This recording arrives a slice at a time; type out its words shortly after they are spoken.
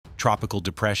Tropical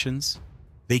depressions?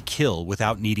 They kill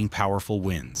without needing powerful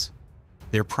winds.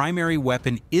 Their primary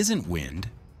weapon isn't wind,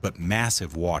 but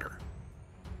massive water.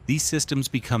 These systems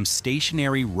become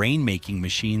stationary rain-making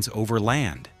machines over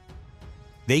land.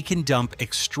 They can dump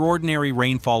extraordinary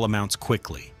rainfall amounts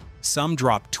quickly. Some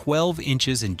drop 12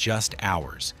 inches in just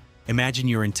hours. Imagine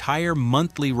your entire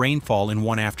monthly rainfall in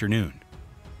one afternoon.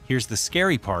 Here's the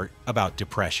scary part about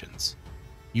depressions.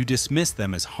 You dismiss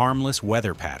them as harmless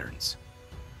weather patterns.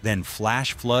 Then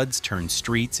flash floods turn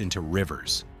streets into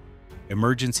rivers.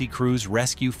 Emergency crews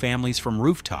rescue families from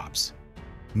rooftops.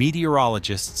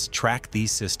 Meteorologists track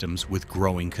these systems with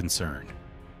growing concern.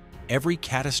 Every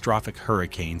catastrophic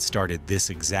hurricane started this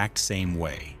exact same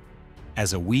way,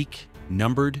 as a weak,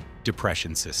 numbered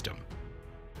depression system.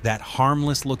 That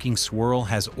harmless-looking swirl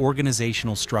has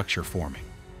organizational structure forming.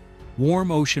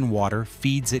 Warm ocean water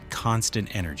feeds it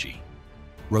constant energy.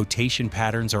 Rotation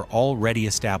patterns are already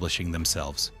establishing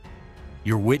themselves.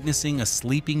 You're witnessing a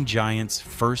sleeping giant's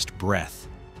first breath.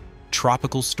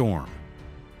 Tropical storm.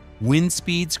 Wind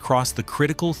speeds cross the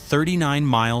critical 39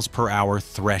 miles per hour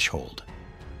threshold.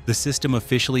 The system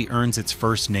officially earns its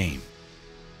first name.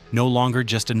 No longer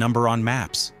just a number on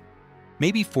maps.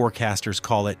 Maybe forecasters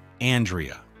call it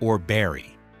Andrea or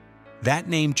Barry. That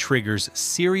name triggers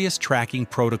serious tracking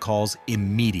protocols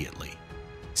immediately.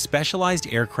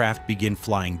 Specialized aircraft begin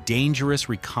flying dangerous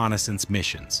reconnaissance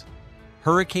missions.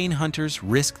 Hurricane hunters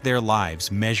risk their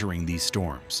lives measuring these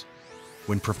storms.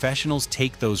 When professionals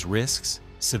take those risks,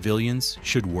 civilians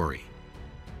should worry.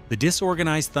 The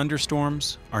disorganized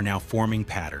thunderstorms are now forming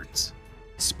patterns.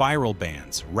 Spiral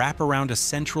bands wrap around a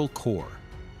central core,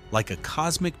 like a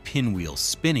cosmic pinwheel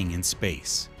spinning in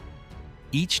space.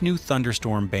 Each new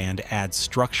thunderstorm band adds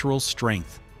structural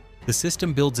strength. The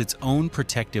system builds its own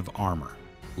protective armor,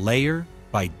 layer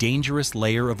by dangerous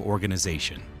layer of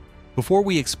organization. Before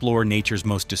we explore nature's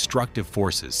most destructive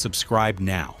forces, subscribe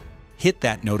now. Hit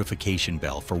that notification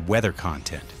bell for weather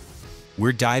content.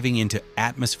 We're diving into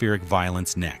atmospheric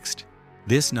violence next.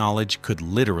 This knowledge could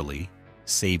literally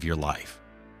save your life.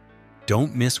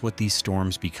 Don't miss what these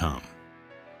storms become.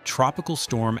 Tropical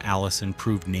Storm Allison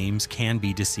proved names can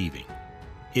be deceiving.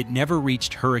 It never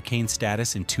reached hurricane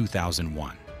status in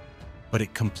 2001. But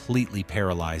it completely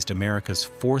paralyzed America's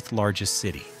fourth largest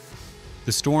city.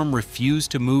 The storm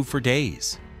refused to move for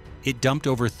days. It dumped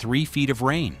over 3 feet of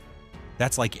rain.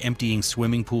 That's like emptying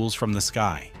swimming pools from the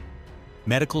sky.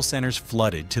 Medical centers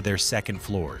flooded to their second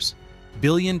floors.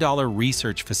 Billion-dollar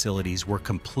research facilities were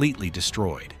completely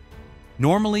destroyed.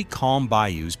 Normally calm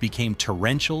bayous became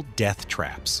torrential death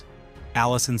traps.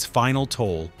 Allison's final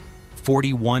toll,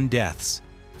 41 deaths,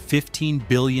 15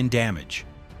 billion damage.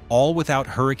 All without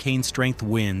hurricane-strength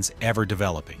winds ever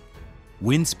developing.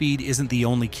 Wind speed isn't the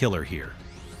only killer here.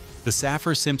 The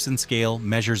Saffir-Simpson scale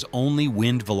measures only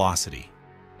wind velocity,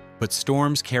 but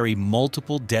storms carry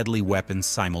multiple deadly weapons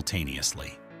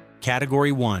simultaneously.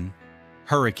 Category 1,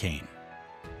 Hurricane.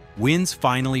 Winds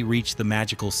finally reach the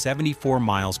magical 74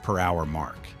 miles per hour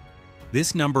mark.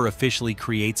 This number officially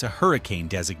creates a hurricane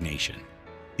designation.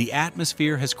 The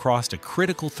atmosphere has crossed a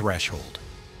critical threshold.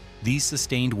 These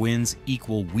sustained winds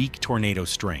equal weak tornado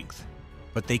strength,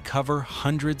 but they cover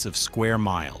hundreds of square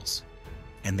miles,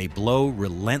 and they blow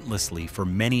relentlessly for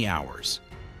many hours.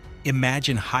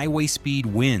 Imagine highway-speed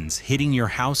winds hitting your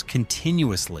house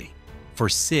continuously for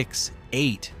 6,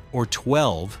 8, or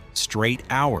 12 straight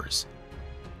hours.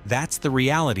 That's the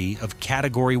reality of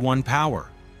Category 1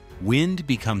 power. Wind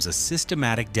becomes a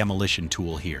systematic demolition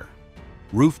tool here.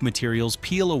 Roof materials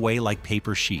peel away like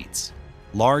paper sheets.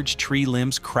 Large tree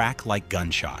limbs crack like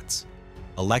gunshots.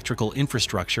 Electrical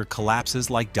infrastructure collapses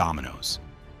like dominoes.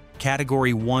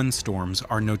 Category 1 storms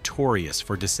are notorious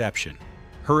for deception.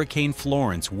 Hurricane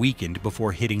Florence weakened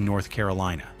before hitting North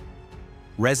Carolina.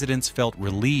 Residents felt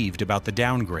relieved about the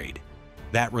downgrade.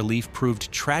 That relief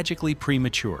proved tragically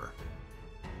premature.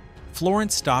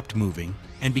 Florence stopped moving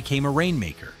and became a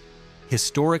rainmaker.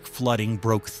 Historic flooding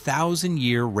broke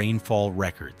 1,000-year rainfall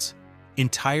records.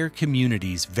 Entire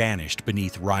communities vanished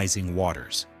beneath rising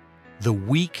waters. The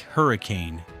weak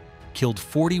hurricane killed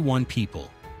 41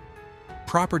 people.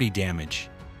 Property damage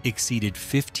exceeded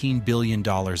 $15 billion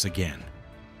again.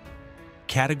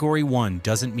 Category 1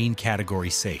 doesn't mean category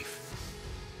safe.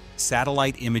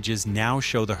 Satellite images now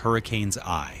show the hurricane's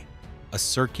eye, a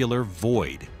circular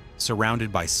void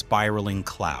surrounded by spiraling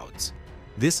clouds.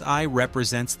 This eye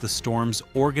represents the storm's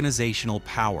organizational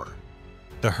power.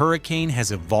 The hurricane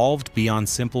has evolved beyond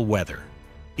simple weather.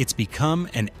 It's become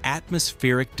an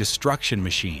atmospheric destruction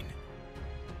machine.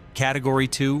 Category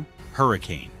 2,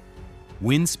 Hurricane.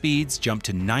 Wind speeds jump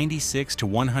to 96 to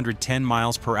 110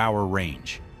 miles per hour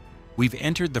range. We've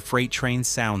entered the freight train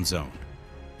sound zone.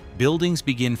 Buildings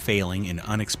begin failing in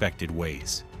unexpected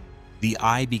ways. The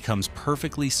eye becomes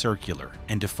perfectly circular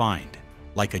and defined,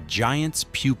 like a giant's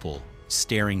pupil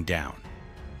staring down.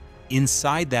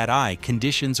 Inside that eye,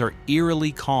 conditions are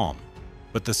eerily calm,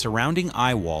 but the surrounding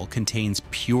eye wall contains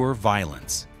pure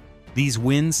violence. These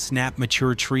winds snap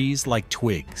mature trees like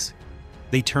twigs.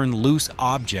 They turn loose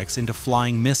objects into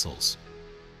flying missiles.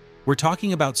 We're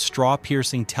talking about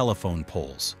straw-piercing telephone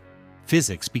poles.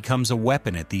 Physics becomes a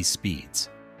weapon at these speeds.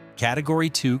 Category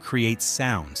 2 creates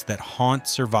sounds that haunt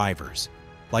survivors,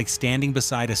 like standing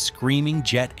beside a screaming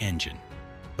jet engine.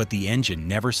 But the engine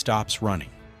never stops running.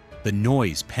 The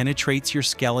noise penetrates your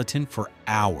skeleton for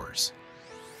hours.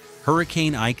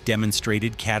 Hurricane Ike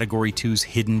demonstrated Category 2's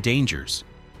hidden dangers.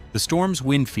 The storm's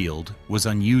wind field was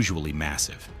unusually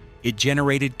massive. It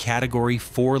generated Category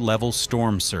 4 level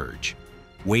storm surge.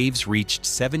 Waves reached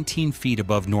 17 feet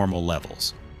above normal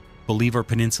levels. Believer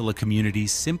Peninsula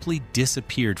communities simply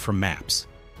disappeared from maps.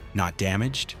 Not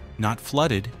damaged, not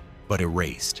flooded, but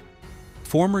erased.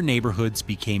 Former neighborhoods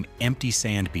became empty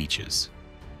sand beaches.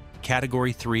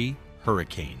 Category 3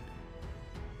 Hurricane.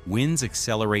 Winds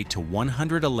accelerate to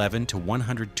 111 to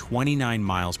 129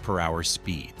 miles per hour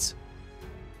speeds.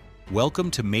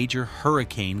 Welcome to Major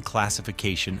Hurricane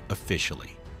classification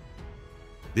officially.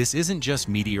 This isn't just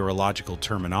meteorological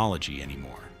terminology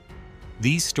anymore.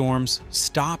 These storms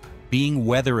stop being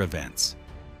weather events.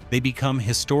 They become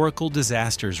historical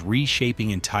disasters reshaping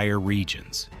entire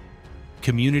regions.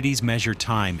 Communities measure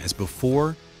time as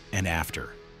before and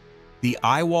after. The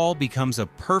eye wall becomes a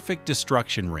perfect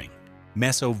destruction ring.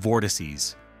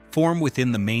 Mesovortices form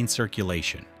within the main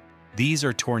circulation. These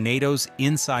are tornadoes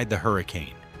inside the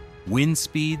hurricane. Wind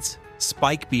speeds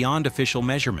spike beyond official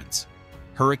measurements.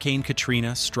 Hurricane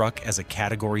Katrina struck as a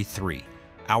Category 3.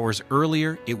 Hours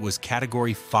earlier, it was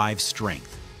Category 5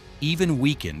 strength. Even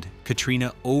weakened,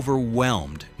 Katrina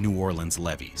overwhelmed New Orleans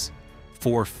levees.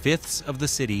 4/5 of the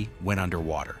city went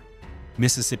underwater.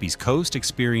 Mississippi's coast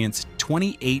experienced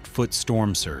 28-foot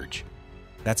storm surge.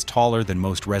 That's taller than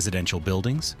most residential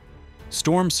buildings.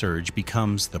 Storm surge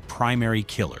becomes the primary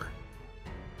killer.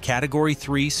 Category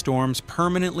 3 storms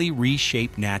permanently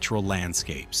reshape natural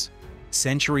landscapes.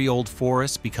 Century-old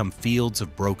forests become fields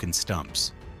of broken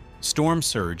stumps. Storm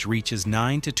surge reaches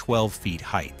 9 to 12 feet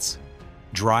heights.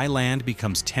 Dry land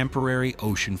becomes temporary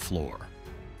ocean floor.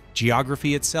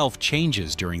 Geography itself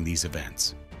changes during these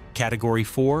events. Category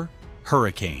 4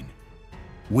 Hurricane.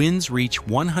 Winds reach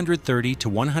 130 to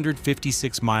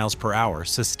 156 miles per hour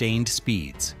sustained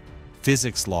speeds.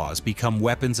 Physics laws become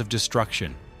weapons of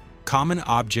destruction. Common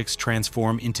objects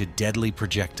transform into deadly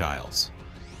projectiles.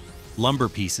 Lumber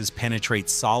pieces penetrate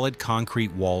solid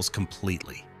concrete walls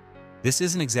completely. This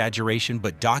isn't exaggeration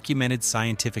but documented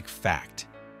scientific fact.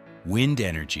 Wind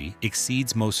energy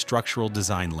exceeds most structural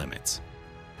design limits.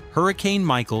 Hurricane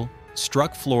Michael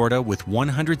struck Florida with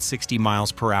 160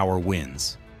 miles per hour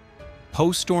winds.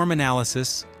 Post-storm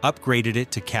analysis upgraded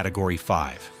it to Category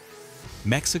 5.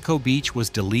 Mexico Beach was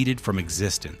deleted from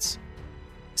existence.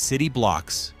 City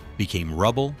blocks became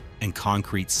rubble and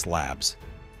concrete slabs.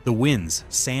 The winds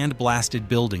sand-blasted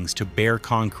buildings to bare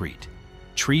concrete.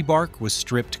 Tree bark was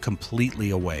stripped completely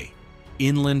away.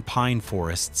 Inland pine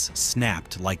forests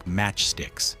snapped like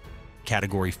matchsticks.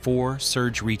 Category 4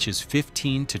 surge reaches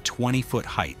 15 to 20-foot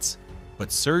heights,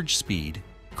 but surge speed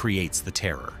creates the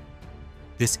terror.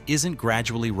 This isn't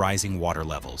gradually rising water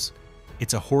levels.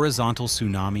 It's a horizontal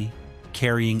tsunami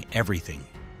carrying everything.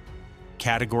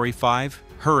 Category 5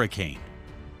 Hurricane.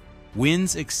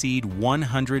 Winds exceed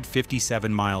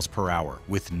 157 miles per hour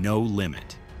with no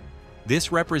limit.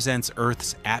 This represents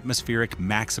Earth's atmospheric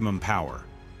maximum power,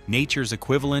 nature's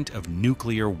equivalent of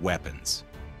nuclear weapons.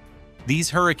 These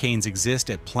hurricanes exist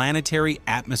at planetary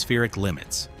atmospheric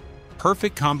limits,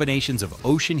 perfect combinations of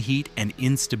ocean heat and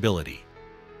instability.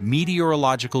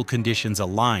 Meteorological conditions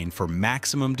align for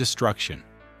maximum destruction.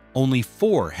 Only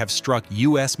 4 have struck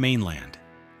U.S. mainland.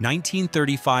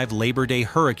 1935 Labor Day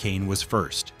hurricane was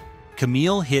first.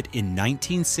 Camille hit in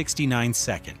 1969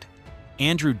 second.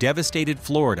 Andrew devastated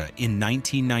Florida in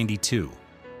 1992.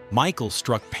 Michael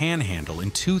struck Panhandle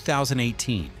in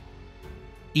 2018.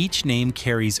 Each name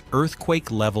carries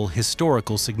earthquake-level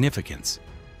historical significance.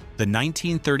 The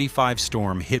 1935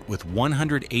 storm hit with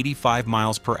 185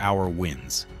 miles per hour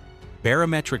winds.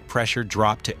 Barometric pressure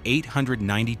dropped to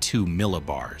 892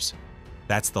 millibars.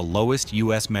 That's the lowest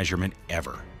U.S. measurement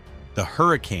ever. The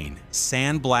hurricane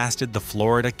sandblasted the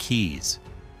Florida Keys.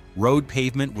 Road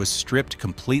pavement was stripped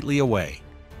completely away.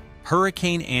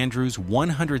 Hurricane Andrew's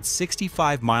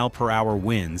 165 mile per hour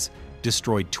winds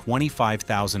destroyed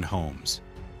 25,000 homes.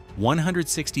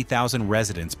 160,000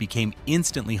 residents became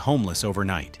instantly homeless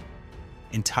overnight.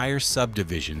 Entire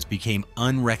subdivisions became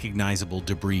unrecognizable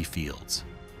debris fields.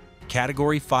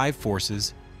 Category 5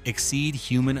 forces exceed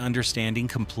human understanding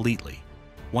completely.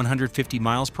 150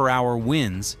 miles per hour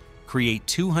winds create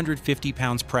 250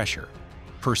 pounds pressure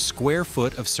per square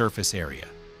foot of surface area.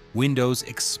 Windows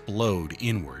explode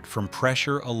inward from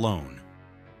pressure alone.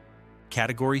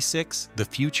 Category 6, the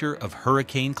future of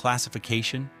hurricane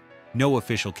classification. No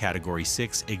official Category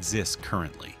 6 exists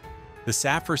currently. The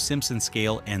Saffir-Simpson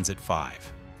scale ends at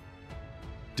 5.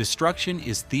 Destruction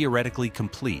is theoretically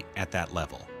complete at that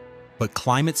level, but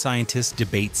climate scientists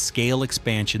debate scale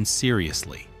expansion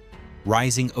seriously.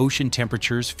 Rising ocean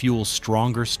temperatures fuel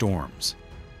stronger storms.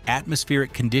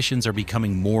 Atmospheric conditions are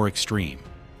becoming more extreme.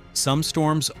 Some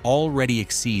storms already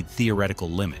exceed theoretical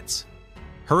limits.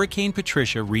 Hurricane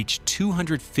Patricia reached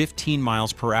 215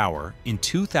 miles per hour in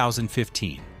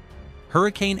 2015.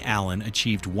 Hurricane Allen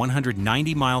achieved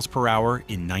 190 miles per hour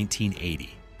in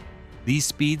 1980. These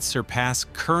speeds surpass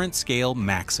current scale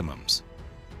maximums.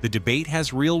 The debate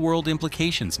has real-world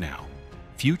implications now.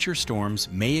 Future storms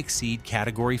may exceed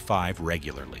Category 5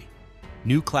 regularly.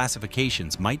 New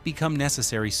classifications might become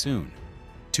necessary soon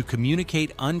to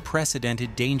communicate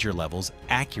unprecedented danger levels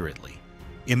accurately.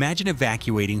 Imagine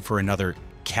evacuating for another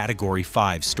Category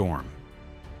 5 storm.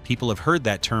 People have heard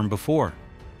that term before.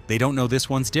 They don't know this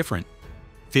one's different.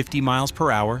 50 miles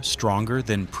per hour, stronger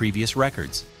than previous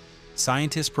records.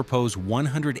 Scientists propose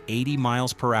 180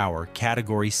 miles per hour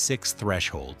Category 6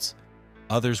 thresholds.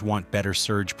 Others want better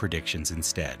surge predictions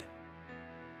instead.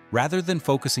 Rather than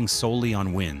focusing solely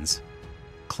on winds,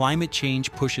 climate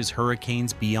change pushes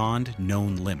hurricanes beyond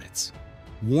known limits.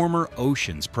 Warmer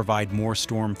oceans provide more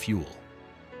storm fuel.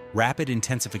 Rapid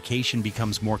intensification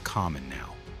becomes more common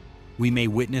now. We may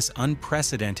witness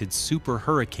unprecedented super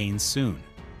hurricanes soon.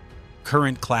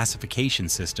 Current classification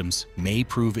systems may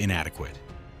prove inadequate.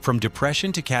 From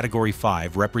depression to Category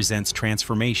 5 represents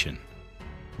transformation.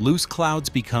 Loose clouds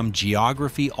become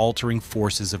geography-altering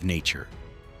forces of nature.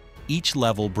 Each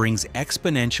level brings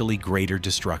exponentially greater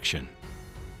destruction.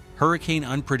 Hurricane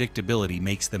unpredictability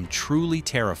makes them truly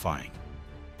terrifying.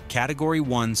 Category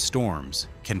 1 storms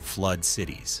can flood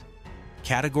cities.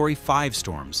 Category 5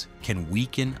 storms can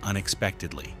weaken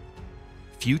unexpectedly.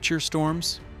 Future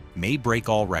storms may break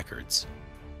all records.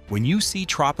 When you see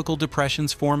tropical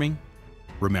depressions forming,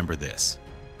 remember this.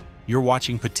 You're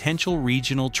watching potential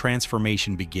regional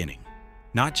transformation beginning,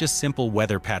 not just simple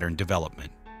weather pattern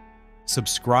development.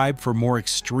 Subscribe for more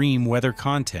extreme weather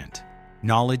content.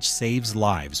 Knowledge saves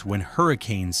lives when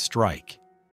hurricanes strike.